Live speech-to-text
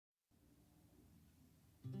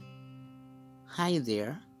Hi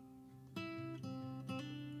there.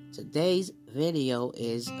 Today's video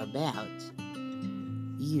is about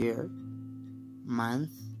year,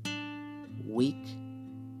 month, week,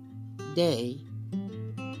 day,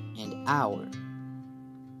 and hour.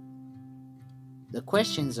 The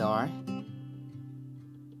questions are: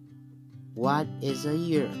 what is a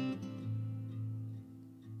year?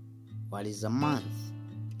 What is a month?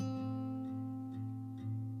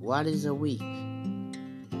 What is a week?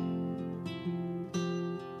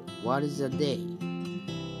 What is a day?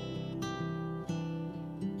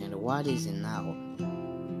 And what is an hour?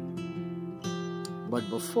 But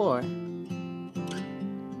before,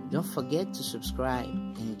 don't forget to subscribe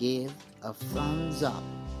and give a thumbs up,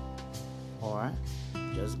 or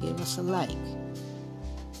just give us a like.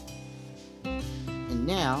 And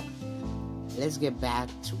now, let's get back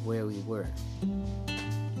to where we were.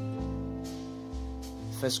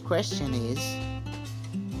 First question is,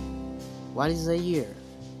 what is a year?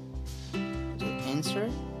 The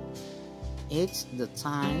answer: it's the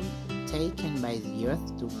time taken by the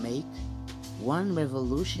earth to make one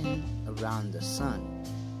revolution around the sun,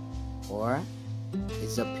 or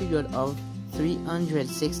it's a period of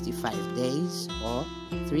 365 days or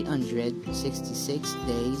 366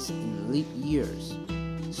 days in leap years,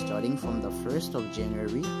 starting from the 1st of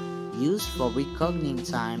January, used for reckoning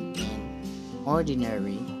time in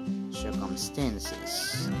ordinary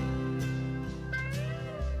circumstances.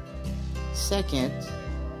 Second,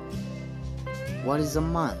 what is a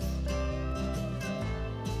month?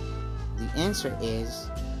 The answer is,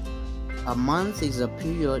 a month is a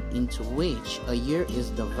period into which a year is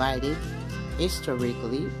divided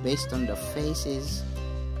historically based on the phases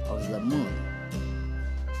of the moon.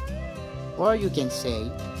 Or you can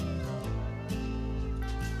say,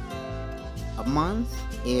 a month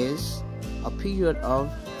is a period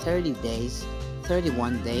of 30 days,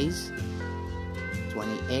 31 days,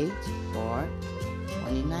 28 or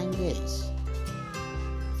 29 days.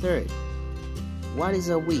 Third, what is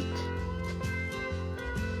a week?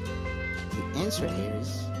 The answer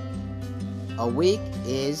is, a week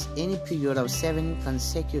is any period of 7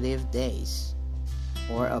 consecutive days,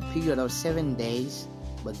 or a period of 7 days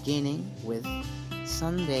beginning with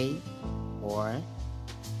Sunday or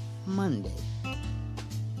Monday.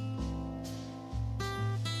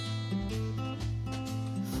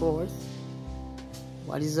 Fourth,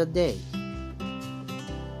 what is a day?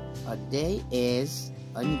 A day is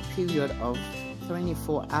a period of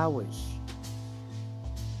 24 hours.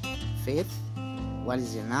 Fifth, what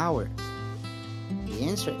is an hour? The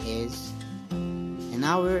answer is, an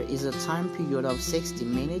hour is a time period of 60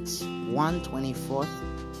 minutes, 1/24th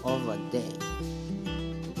of a day.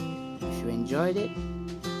 If you enjoyed it,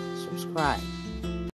 subscribe.